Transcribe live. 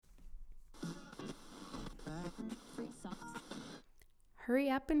hurry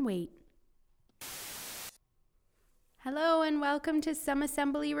up and wait. Hello and welcome to Some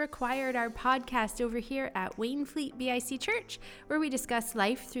Assembly Required, our podcast over here at Wainfleet BIC Church, where we discuss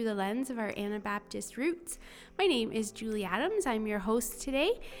life through the lens of our Anabaptist roots. My name is Julie Adams. I'm your host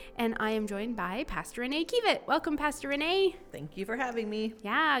today, and I am joined by Pastor Renee Kiewit. Welcome, Pastor Renee. Thank you for having me.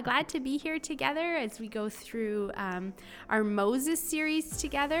 Yeah, glad to be here together as we go through our Moses series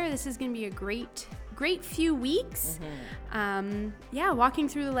together. This is going to be a great few weeks. Walking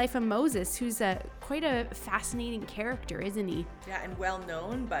through the life of Moses, who's quite a fascinating character, isn't he? Yeah, and well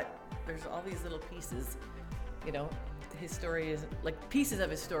known, but there's all these little pieces, his story is like pieces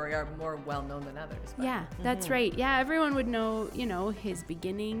of his story are more well known than others. But. Yeah, that's right. Yeah, everyone would know, his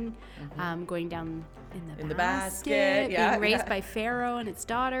beginning, going down in the basket, being raised by Pharaoh and its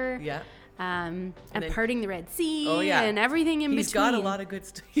daughter. Yeah. And parting the Red Sea and everything in between. He's got a lot of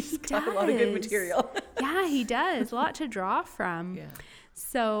good material. Yeah, he does. A lot to draw from. Yeah.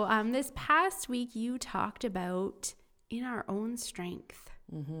 So this past week you talked about in our own strength.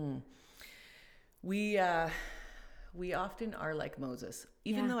 Mm-hmm. We often are like Moses,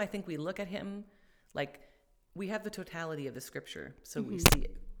 even though I think we look at him like we have the totality of the scripture. So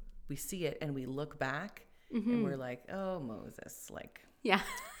we see it and we look back and we're like, oh, Moses, like. Yeah.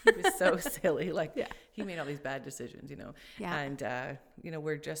 He was so silly. He made all these bad decisions, Yeah. And,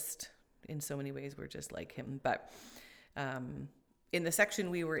 we're just, in so many ways, we're just like him. But in the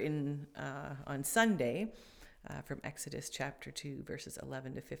section we were in on Sunday, from Exodus chapter 2, verses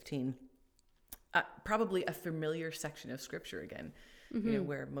 11 to 15, probably a familiar section of scripture again,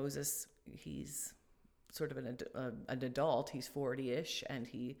 where Moses, he's sort of an adult, he's 40-ish, and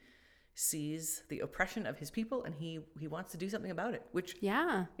he sees the oppression of his people and he wants to do something about it, which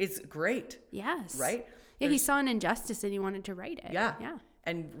is great. Yes. Right? Yeah, he saw an injustice and he wanted to right it. Yeah.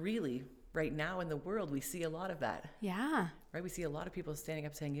 And really, right now in the world, we see a lot of that. Yeah. Right? We see a lot of people standing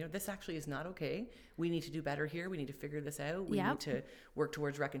up saying, this actually is not okay. We need to do better here. We need to figure this out. We need to work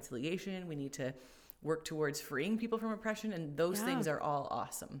towards reconciliation. We need to work towards freeing people from oppression. And those things are all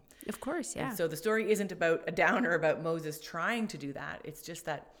awesome. Of course, yeah. And so the story isn't about a downer about Moses trying to do that. It's just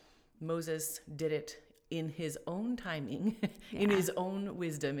that Moses did it in his own timing, in his own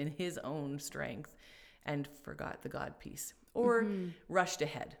wisdom, in his own strength, and forgot the God piece or rushed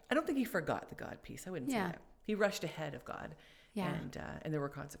ahead. I don't think he forgot the God piece. I wouldn't say that. He rushed ahead of God, and there were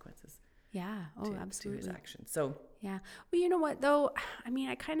consequences. Yeah. Oh, absolutely. To his actions. So yeah. Well, you know what though? I mean,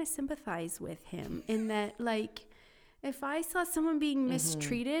 I kind of sympathize with him in that, like, if I saw someone being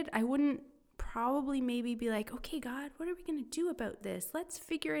mistreated, I wouldn't probably maybe be like, okay, God, what are we going to do about this? Let's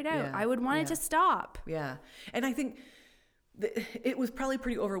figure it out. I would want it to stop. Yeah. And I think it was probably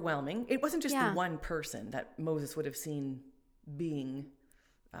pretty overwhelming. It wasn't just the one person that Moses would have seen being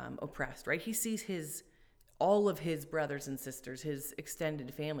oppressed, right? He sees all of his brothers and sisters, his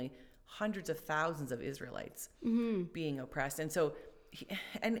extended family, hundreds of thousands of Israelites being oppressed. And so,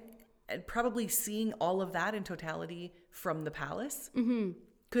 and probably seeing all of that in totality from the palace,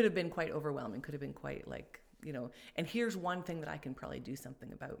 could have been quite overwhelming, could have been quite and here's one thing that I can probably do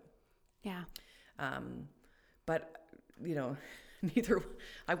something about. Yeah. But, we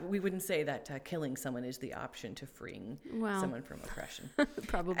wouldn't say that killing someone is the option to freeing someone from oppression.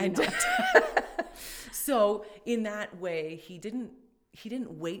 Probably not. So in that way, he didn't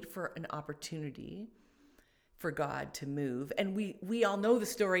wait for an opportunity for God to move. And we all know the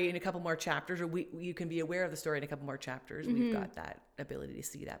story in a couple more chapters, or you can be aware of the story in a couple more chapters. We've got that ability to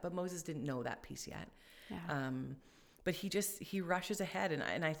see that. But Moses didn't know that piece yet. Yeah. But he rushes ahead.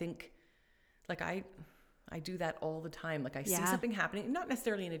 And I think, like, I do that all the time. Like, I see something happening, not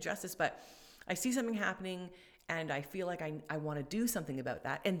necessarily an injustice, but I see something happening and I feel like I want to do something about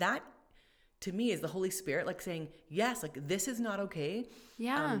that. And that, to me, is the Holy Spirit, like, saying, yes, like, this is not okay.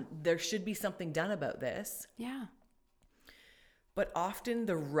 Yeah. There should be something done about this. Yeah. But often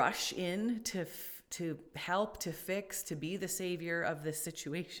the rush in to help, to fix, to be the savior of this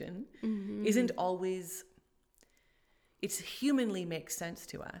situation isn't always, it's humanly makes sense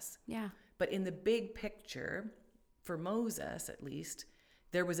to us. Yeah. But in the big picture, for Moses at least,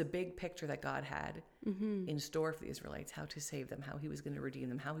 there was a big picture that God had in store for the Israelites, how to save them, how he was going to redeem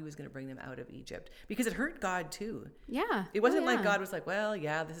them, how he was going to bring them out of Egypt. Because it hurt God too. Yeah. It wasn't like God was like, well,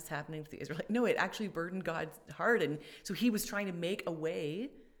 yeah, this is happening to the Israelites. No, it actually burdened God's heart. And so he was trying to make a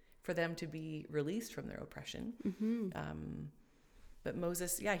way for them to be released from their oppression. But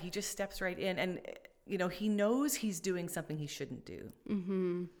Moses, he just steps right in. And, he knows he's doing something he shouldn't do.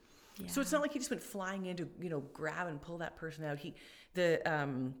 Yeah. So it's not like he just went flying in to, grab and pull that person out.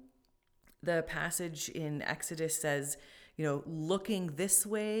 The passage in Exodus says, looking this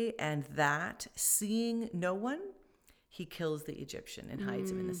way and that, seeing no one, he kills the Egyptian and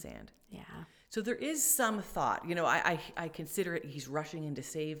hides him in the sand. Yeah. So there is some thought, I consider it, he's rushing in to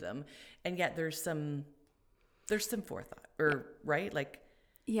save them. And yet there's some forethought, right? Like,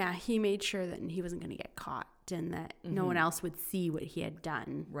 yeah, he made sure that he wasn't going to get caught and that no one else would see what he had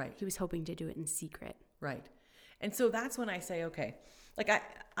done. Right. He was hoping to do it in secret. Right. And so that's when I say, okay, like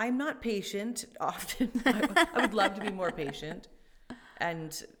I'm not patient often. I would love to be more patient.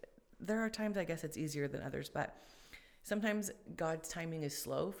 And there are times I guess it's easier than others, but sometimes God's timing is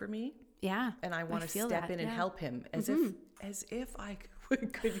slow for me. Yeah. And I want to feel step that, in and yeah. help him as if I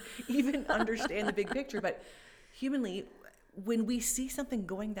could even understand the big picture. But humanly, when we see something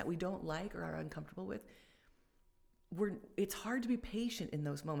going that we don't like or are uncomfortable with, it's hard to be patient in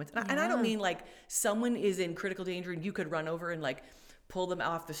those moments. And I don't mean like someone is in critical danger and you could run over and like pull them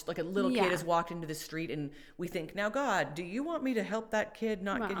off like a little kid has walked into the street and we think, now God, do you want me to help that kid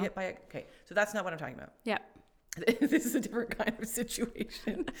not get hit by it? Okay. So that's not what I'm talking about. Yeah. This is a different kind of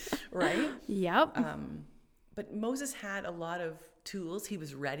situation, right? Yep. But Moses had a lot of tools. He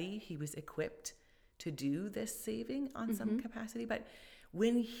was ready. He was equipped to do this saving on some capacity. But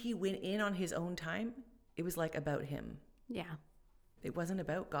when he went in on his own time, it was like about him. Yeah. It wasn't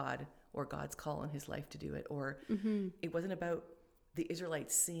about God or God's call in his life to do it, or it wasn't about the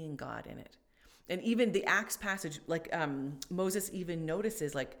Israelites seeing God in it. And even the Acts passage, like Moses even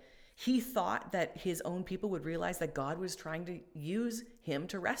notices, like he thought that his own people would realize that God was trying to use him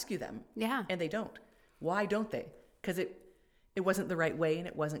to rescue them. Yeah. And they don't. Why don't they? Because it wasn't the right way and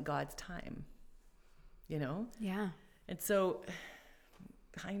it wasn't God's time. Yeah. And so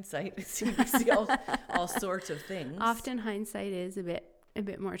hindsight, we see all sorts of things. Often hindsight is a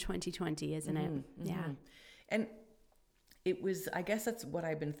bit more 2020, isn't it? Yeah. And it was, I guess that's what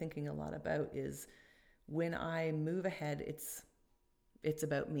I've been thinking a lot about is when I move ahead, it's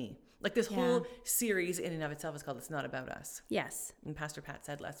about me. Like this whole series in and of itself is called It's Not About Us. Yes. And Pastor Pat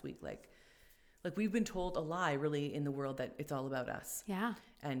said last week, like we've been told a lie really in the world that it's all about us. Yeah.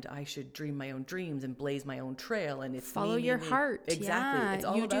 And I should dream my own dreams and blaze my own trail. And it's follow me, your me. heart. Exactly. Yeah. It's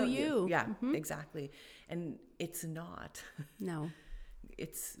all you about do you. Yeah, exactly. And it's not. No.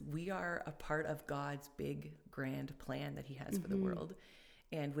 We are a part of God's big, grand plan that he has for the world.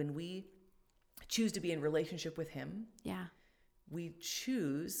 And when we choose to be in relationship with him, we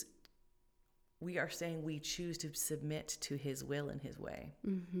are saying we choose to submit to his will and his way.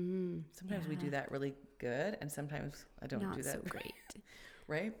 Sometimes we do that really good, and sometimes I don't Not do that so great.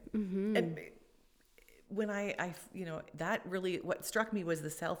 Right? And when I that really, what struck me was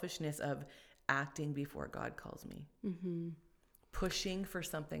the selfishness of acting before God calls me. Pushing for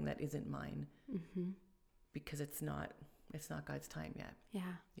something that isn't mine because it's not God's time yet.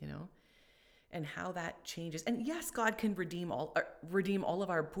 Yeah. And how that changes. And yes, God can redeem all of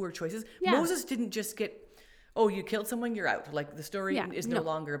our poor choices. Yeah. Moses didn't just get, oh, you killed someone, you're out. Like the story is no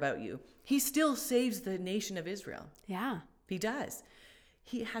longer about you. He still saves the nation of Israel. Yeah. He does.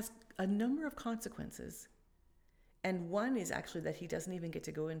 He has a number of consequences. And one is actually that he doesn't even get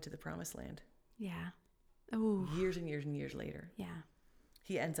to go into the promised land. Yeah. Oh. Years and years and years later. Yeah.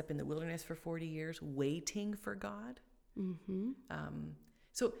 He ends up in the wilderness for 40 years waiting for God.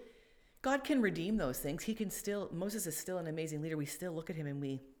 So God can redeem those things. Moses is still an amazing leader. We still look at him and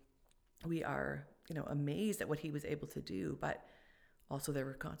we are, amazed at what he was able to do, but also there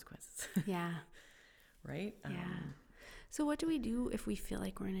were consequences. Yeah. Right? Yeah. So what do we do if we feel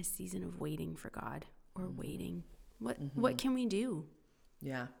like we're in a season of waiting for God or waiting? What can we do?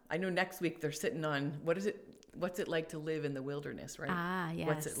 Yeah. I know next week they're sitting on, what's it like to live in the wilderness, right? Ah, yes.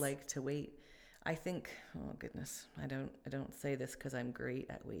 What's it like to wait? I think, oh goodness, I don't say this because I'm great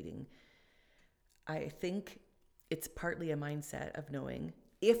at waiting. I think it's partly a mindset of knowing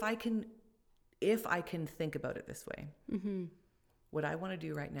if I can think about it this way, what I want to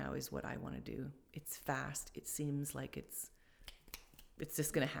do right now is what I want to do. It's fast. It seems like it's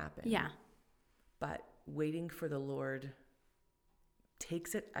just going to happen. Yeah. But waiting for the Lord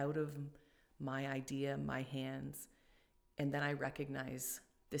takes it out of my idea, my hands, and then I recognize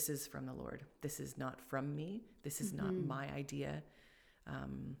this is from the Lord. This is not from me. This is not my idea.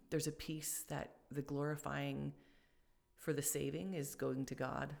 There's a piece that the glorifying for the saving is going to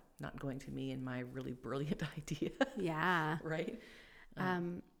God, not going to me and my really brilliant idea. Yeah. Right?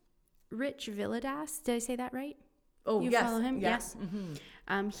 Rich Villodas, did I say that right? Oh, you yes. follow him? Yeah. Yes.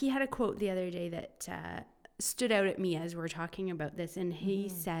 He had a quote the other day that stood out at me as we're talking about this. And he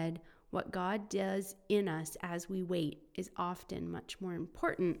said, what God does in us as we wait is often much more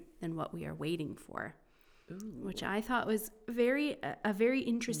important than what we are waiting for. Ooh. Which I thought was a very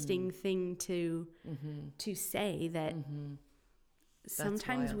interesting thing to say, that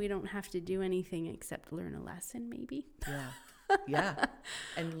sometimes wild. we don't have to do anything except learn a lesson, maybe. Yeah. Yeah.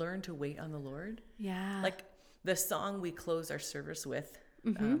 And learn to wait on the Lord. Yeah. Like the song we close our service with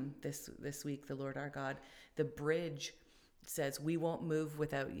this week, the Lord our God, the bridge says, we won't move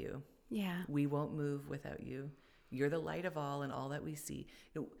without you. Yeah. We won't move without you. You're the light of all and all that we see.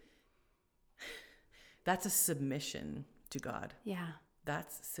 That's a submission to God. Yeah.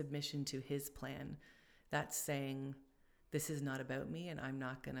 That's submission to his plan. That's saying, this is not about me and I'm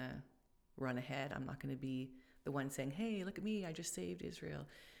not going to run ahead. I'm not going to be the one saying, hey, look at me, I just saved Israel.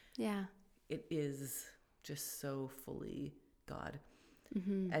 Yeah. It is just so fully God.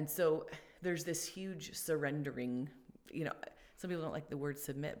 And so there's this huge surrendering, some people don't like the word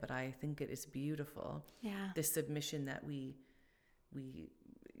submit, but I think it is beautiful. Yeah. This submission that we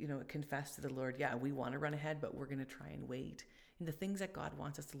confess to the Lord. Yeah, we want to run ahead, but we're going to try and wait. And the things that God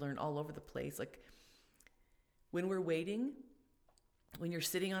wants us to learn all over the place, like when we're waiting, when you're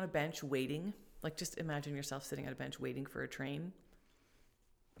sitting on a bench waiting, like just imagine yourself sitting on a bench waiting for a train.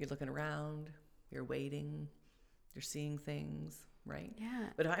 You're looking around, you're waiting, you're seeing things, right? Yeah.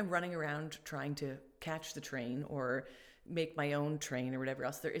 But if I'm running around trying to catch the train or make my own train or whatever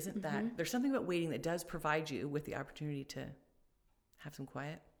else, there isn't that. There's something about waiting that does provide you with the opportunity to have some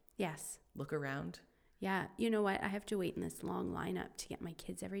quiet, Yes. look around. Yeah. You know what? I have to wait in this long lineup to get my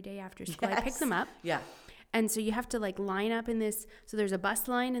kids every day after school. I pick them up. Yeah. And so you have to like line up in this. So there's a bus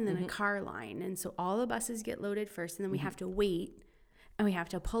line and then a car line. And so all the buses get loaded first and then we have to wait and we have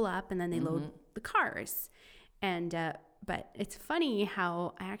to pull up and then they load the cars. And, but it's funny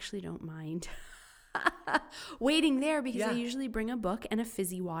how I actually don't mind waiting there because I usually bring a book and a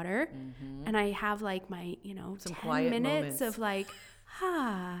fizzy water and I have like my, Some 10 quiet minutes moments. of like,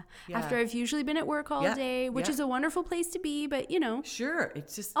 Yeah. after I've usually been at work all day, which is a wonderful place to be, but Sure.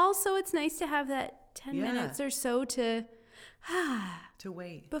 It's just also it's nice to have that 10 Yeah. minutes or so to to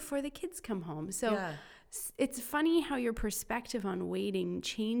wait. before the kids come home. So Yeah. it's funny how your perspective on waiting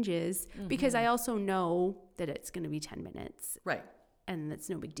changes because I also know that it's going to be 10 minutes Right. and that's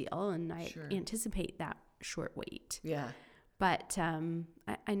no big deal. And I Sure. anticipate that short wait. Yeah. But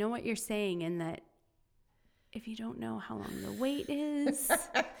I know what you're saying in that if you don't know how long the wait is.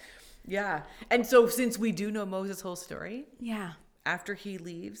 Yeah. And so since we do know Moses' whole story, Yeah. after he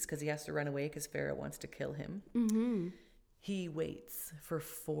leaves, because he has to run away because Pharaoh wants to kill him, he waits for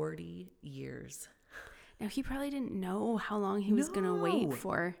 40 years. Now, he probably didn't know how long he was going to wait No.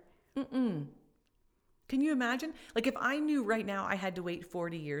 for. Can you imagine? Like if I knew right now I had to wait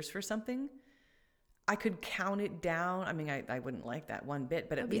 40 years for something, I could count it down. I mean, I wouldn't like that one bit,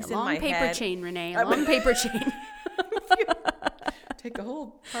 but at Be a least in long my paper head, chain, Renee. A long paper chain. take a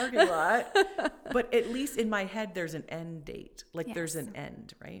whole parking lot. But at least in my head, there's an end date. Like there's Yes. an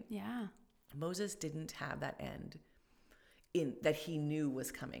end, right? Yeah. Moses didn't have that end in that he knew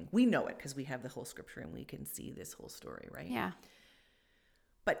was coming. We know it because we have the whole scripture and we can see this whole story, right? Yeah.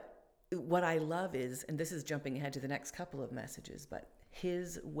 But what I love is, and this is jumping ahead to the next couple of messages, but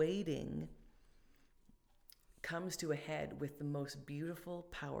his waiting comes to a head with the most beautiful,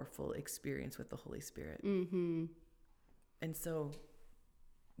 powerful experience with the Holy Spirit. Mm-hmm. And so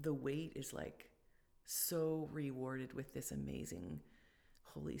the wait is like so rewarded with this amazing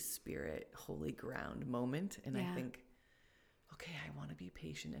Holy Spirit, holy ground moment. And I think, okay, I want to be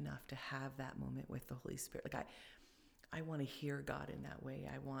patient enough to have that moment with the Holy Spirit. Like I want to hear God in that way.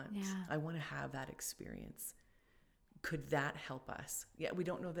 I want to have that experience. Could that help us? Yeah, we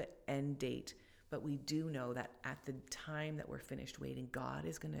don't know the end date, but we do know that at the time that we're finished waiting, God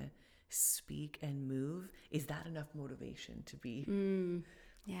is going to speak and move. Is that enough motivation to be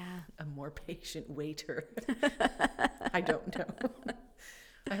a more patient waiter? I don't know.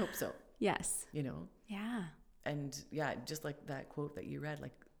 I hope so. Yes. Yeah. And yeah, just like that quote that you read,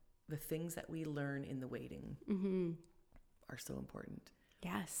 like the things that we learn in the waiting are so important.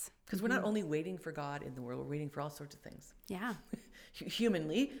 Yes. Because we're not only waiting for God in the world, we're waiting for all sorts of things. Yeah.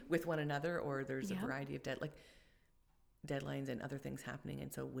 Humanly with one another, or there's a variety of deadlines and other things happening.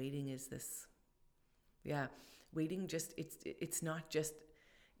 And so waiting is this, waiting just, it's not just,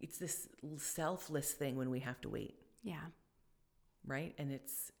 it's this selfless thing when we have to wait. Yeah. Right. And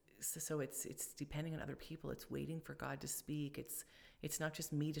it's depending on other people. It's waiting for God to speak. It's not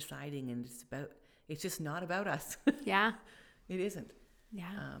just me deciding, and it's just not about us. Yeah. It isn't.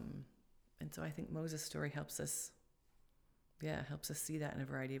 Yeah. And so I think Moses' story helps us see that in a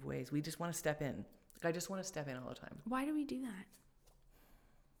variety of ways. We just want to step in. I just want to step in all the time. Why do we do that?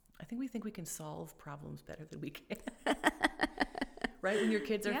 I think we can solve problems better than we can. Right? When your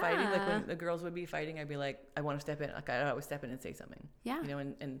kids are fighting, like Yeah. when the girls would be fighting, I'd be like, I want to step in. Like I always step in and say something. Yeah. You know,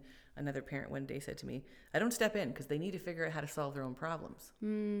 and another parent one day said to me, I don't step in because they need to figure out how to solve their own problems.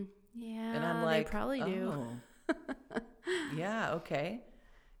 Yeah. And I'm like, they probably do. Oh, yeah, okay.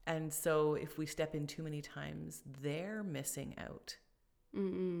 And so if we step in too many times, they're missing out.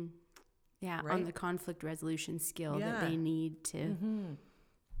 Yeah. Right? On the conflict resolution skill that Yeah. they need to.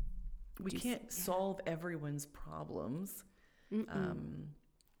 We can't solve everyone's problems.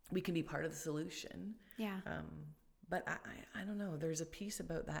 We can be part of the solution. Yeah. But I don't know. There's a piece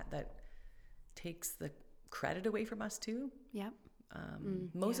about that takes the credit away from us too. Yep.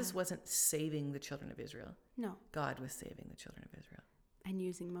 Moses wasn't saving the children of Israel. No. God was saving the children of Israel. And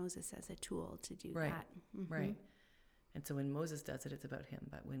using Moses as a tool to do Right. that. Right. And so when Moses does it, it's about him.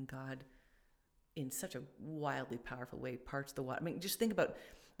 But when God, in such a wildly powerful way, parts the water. I mean, just think about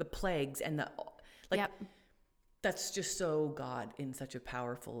the plagues and that's just so God in such a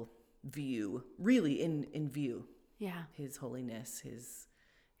powerful view, really in view. Yeah. His holiness, his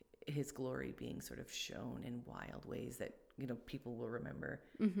glory being sort of shown in wild ways that, you know, people will remember.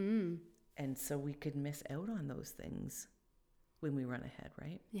 And so we could miss out on those things when we run ahead,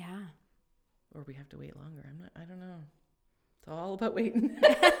 right? Yeah. Or we have to wait longer. I don't know. It's all about waiting.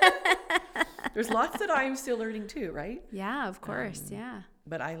 There's lots that I'm still learning too, right? Yeah, of course. Yeah.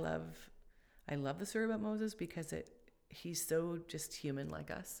 But I love the story about Moses because he's so just human like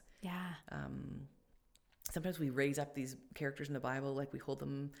us. Yeah. Sometimes we raise up these characters in the Bible, like we hold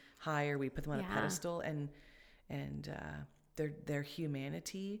them high or we put them on a pedestal, and their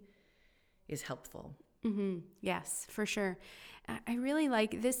humanity is helpful. Yes, for sure. I really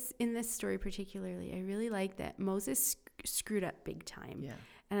like this in this story particularly. I really like that Moses screwed up big time. Yeah.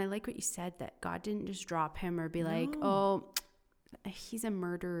 And I like what you said, that God didn't just drop him or be like, oh, he's a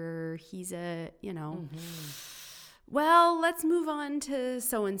murderer. He's a, you know, well, let's move on to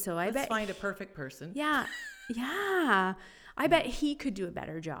so-and-so. Let's find a perfect person. Yeah. Yeah. I bet he could do a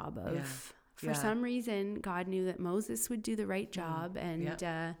better job of, for some reason, God knew that Moses would do the right job. And,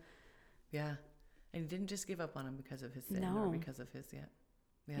 yeah. And he didn't just give up on him because of his sin or because of his,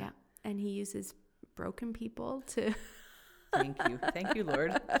 yeah. And he uses broken people to... Thank you,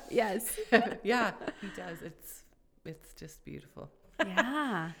 Lord. Yes. Yeah, he does. It's just beautiful.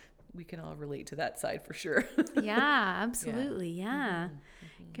 Yeah. We can all relate to that side for sure. Yeah, absolutely. Yeah.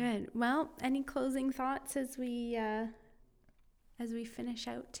 Good. Well, any closing thoughts as we finish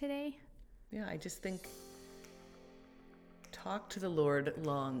out today? Yeah, I just think talk to the Lord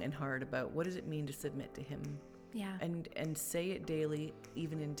long and hard about what does it mean to submit to him. Yeah. And say it daily,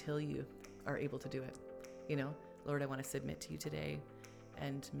 even until you are able to do it. You know, Lord, I want to submit to you today.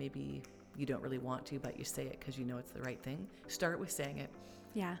 And maybe you don't really want to, but you say it because you know it's the right thing. Start with saying it.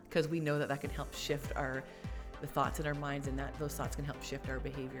 Yeah. Because we know that can help shift the thoughts in our minds, and that those thoughts can help shift our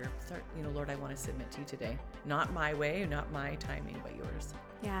behavior. Start, you know, Lord, I want to submit to you today. Not my way, not my timing, but yours.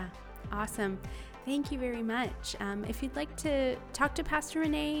 Yeah. Awesome. Thank you very much. If you'd like to talk to Pastor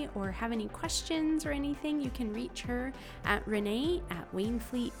Renee or have any questions or anything, you can reach her at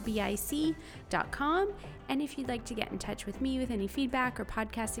renee@waynefleetbic.com. And if you'd like to get in touch with me with any feedback or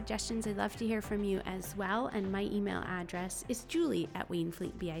podcast suggestions, I'd love to hear from you as well. And my email address is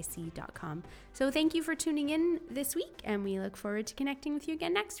julie@waynefleetbic.com. So thank you for tuning in this week, and we look forward to connecting with you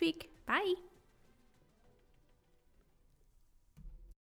again next week. Bye.